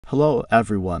Hello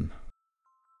everyone.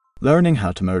 Learning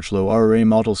how to merge LoRA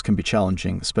models can be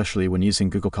challenging, especially when using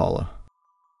Google Colab.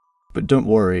 But don't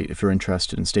worry, if you're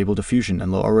interested in stable diffusion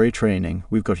and LoRA training,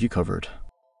 we've got you covered.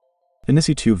 In this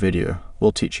YouTube video,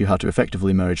 we'll teach you how to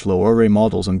effectively merge LoRA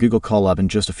models on Google Colab in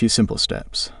just a few simple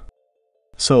steps.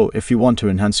 So, if you want to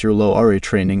enhance your LoRA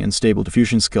training and stable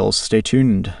diffusion skills, stay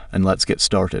tuned and let's get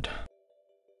started.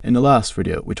 In the last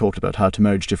video, we talked about how to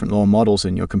merge different LoRA models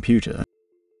in your computer.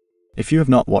 If you have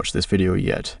not watched this video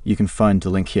yet, you can find the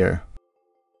link here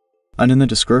and in the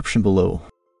description below.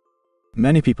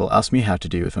 Many people ask me how to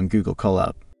do it on Google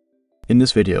Colab. In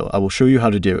this video, I will show you how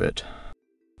to do it,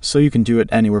 so you can do it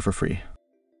anywhere for free.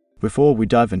 Before we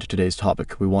dive into today's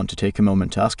topic, we want to take a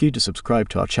moment to ask you to subscribe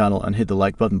to our channel and hit the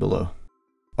like button below.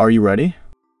 Are you ready?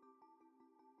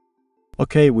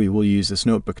 Okay, we will use this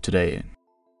notebook today.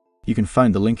 You can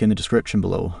find the link in the description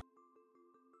below.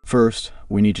 First,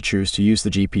 we need to choose to use the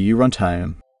GPU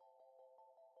runtime,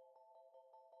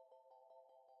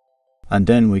 and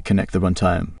then we connect the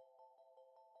runtime.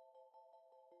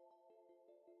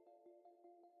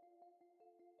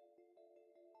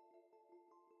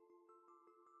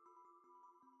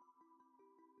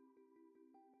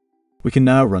 We can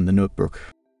now run the notebook.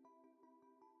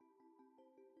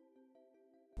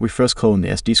 We first clone the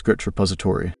SD script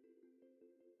repository.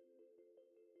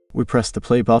 We press the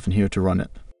play button here to run it.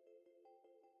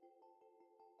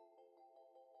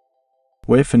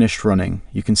 When finished running,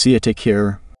 you can see a tick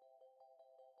here.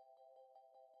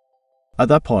 At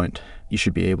that point, you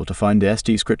should be able to find the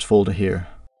SD scripts folder here.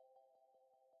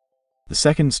 The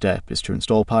second step is to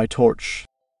install PyTorch.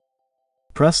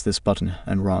 Press this button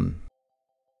and run.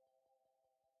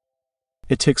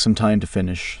 It takes some time to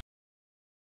finish.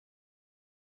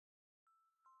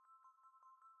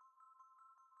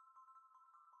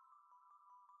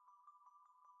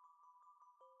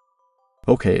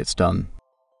 Okay, it's done.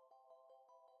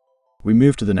 We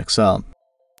move to the next cell.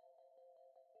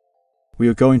 We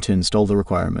are going to install the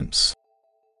requirements.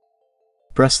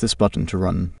 Press this button to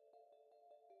run.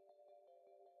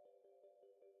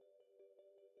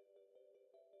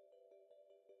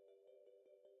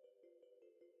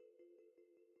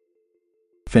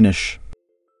 Finish.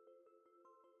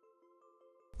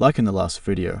 Like in the last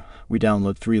video, we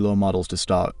download 3 LoRA models to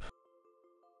start.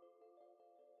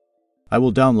 I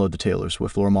will download the Taylor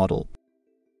Swift LoRA model,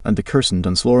 and the Kirsten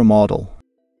Dunst LoRA model,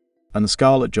 and the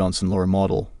Scarlett Johansson LoRA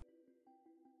model.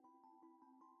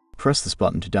 Press this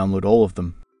button to download all of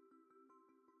them.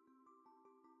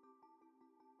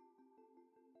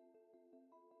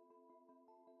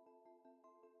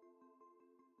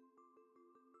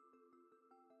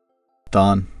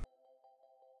 Done.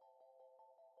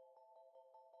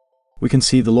 We can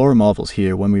see the LoRA models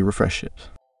here when we refresh it.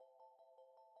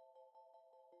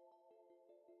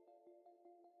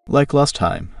 Like last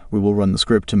time, we will run the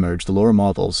script to merge the LoRA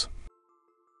models.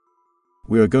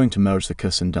 We are going to merge the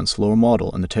Kirsten Dunst LoRA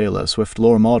model and the Taylor Swift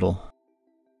LoRA model.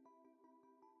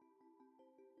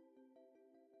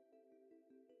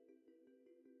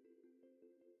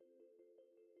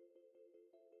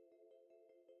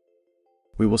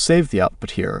 We will save the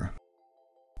output here.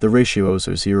 The ratios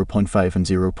are 0.5 and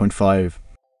 0.5.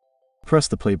 Press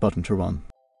the play button to run.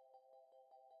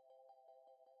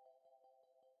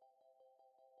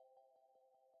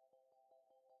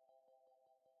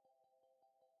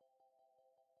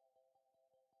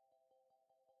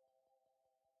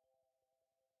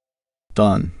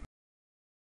 Done.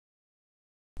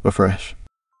 Refresh.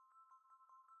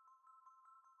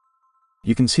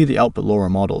 You can see the output LoRA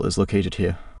model is located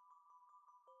here.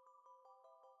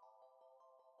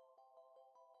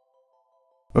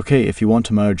 Okay, if you want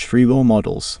to merge 3 LoRA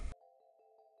models,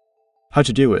 how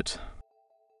to do it?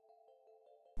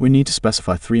 We need to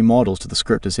specify 3 models to the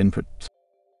script as input.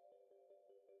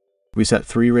 We set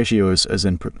 3 ratios as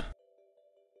input.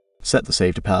 Set the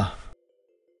save to path.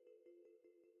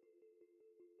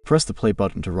 Press the play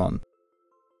button to run.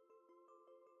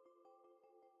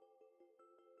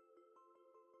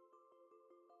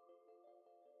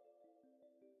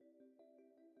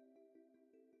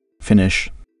 Finish.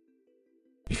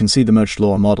 You can see the merged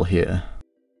LoRA model here.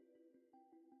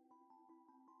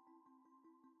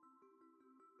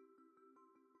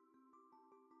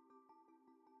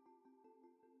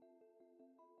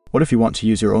 What if you want to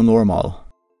use your own LoRA model?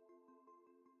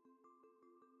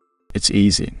 It's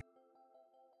easy.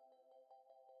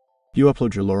 You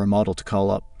upload your LoRA model to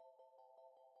Colab.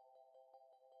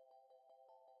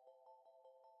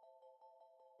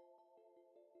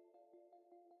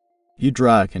 You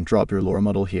drag and drop your LoRA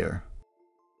model here.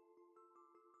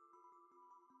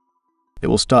 It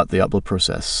will start the upload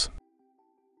process.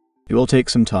 It will take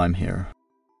some time here.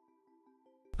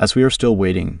 As we are still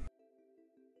waiting,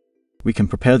 we can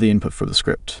prepare the input for the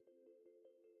script.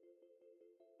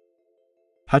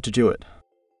 How to do it?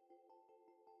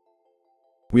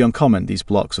 We uncomment these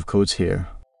blocks of codes here.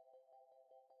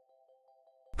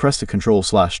 Press the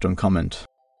Ctrl/ to uncomment.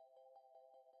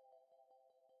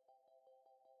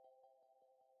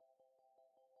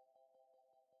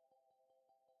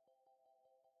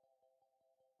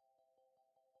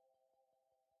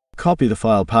 Copy the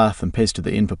file path and paste to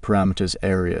the input parameters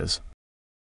areas.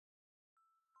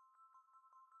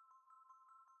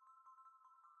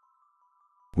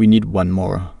 We need one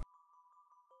more.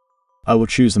 I will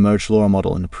choose the merged LoRA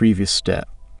model in the previous step.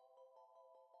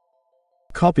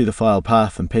 Copy the file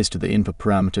path and paste to the input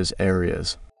parameters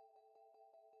areas.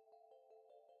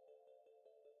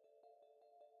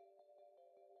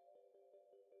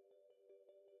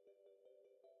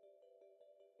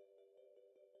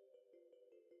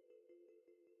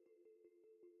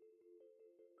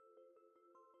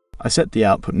 I set the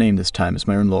output name this time as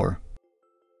my own LoRA.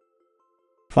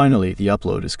 Finally, the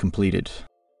upload is completed.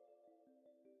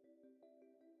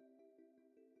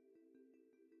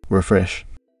 Refresh.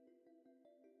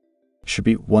 Should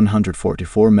be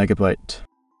 144 megabyte.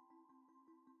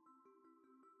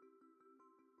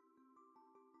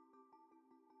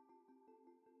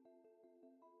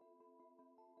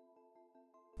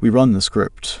 We run the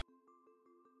script.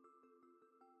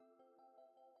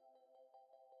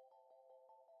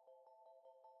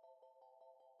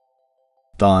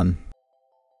 Done.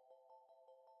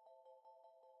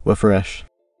 Refresh.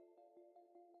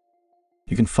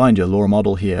 You can find your LoRA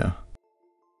model here.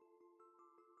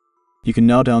 You can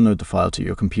now download the file to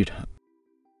your computer.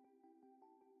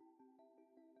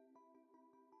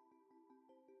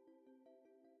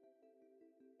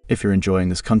 If you're enjoying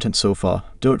this content so far,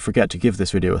 don't forget to give this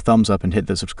video a thumbs up and hit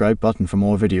the subscribe button for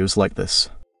more videos like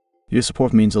this. Your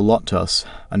support means a lot to us,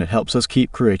 and it helps us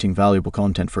keep creating valuable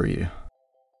content for you.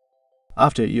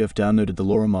 After you have downloaded the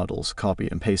LoRA models, copy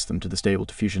and paste them to the stable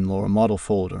Diffusion LoRA model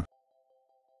folder.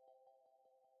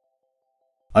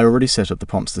 I already set up the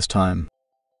prompts this time.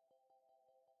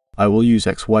 I will use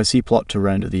XYZ plot to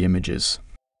render the images.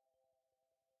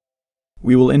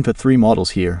 We will input 3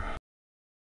 models here.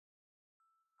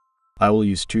 I will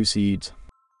use 2 seeds.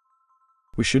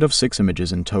 We should have 6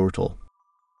 images in total.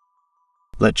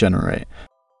 Let generate.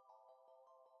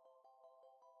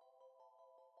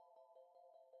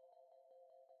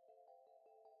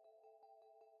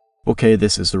 Okay,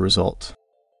 this is the result.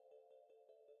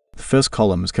 The first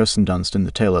column is Kirsten Dunst in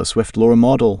the Taylor Swift LoRA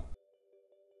model.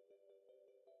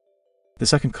 The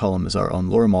second column is our own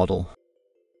LoRA model.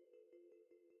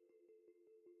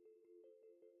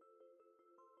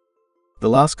 The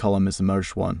last column is the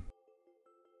merged one.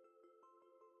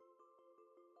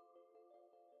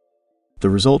 The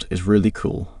result is really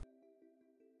cool.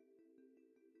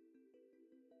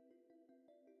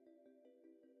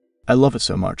 I love it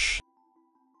so much.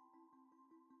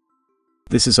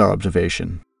 This is our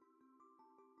observation.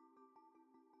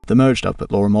 The merged output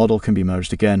LoRA model can be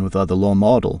merged again with other LoRA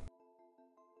model.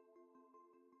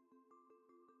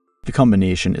 The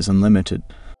combination is unlimited.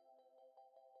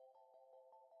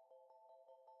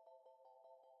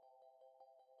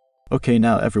 Okay,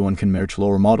 now everyone can merge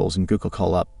LoRA models in Google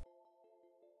Colab.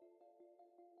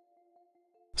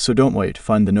 So don't wait,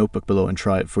 find the notebook below and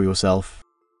try it for yourself.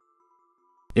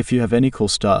 If you have any cool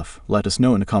stuff, let us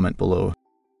know in a comment below.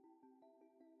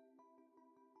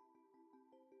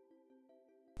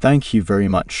 Thank you very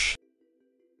much.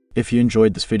 If you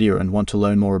enjoyed this video and want to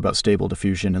learn more about stable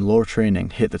diffusion and LoRA training,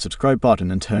 hit the subscribe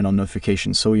button and turn on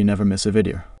notifications so you never miss a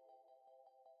video.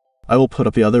 I will put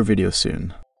up the other videos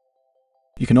soon.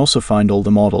 You can also find all the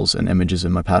models and images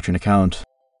in my Patreon account.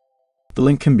 The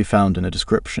link can be found in the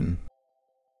description.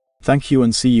 Thank you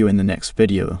and see you in the next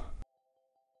video.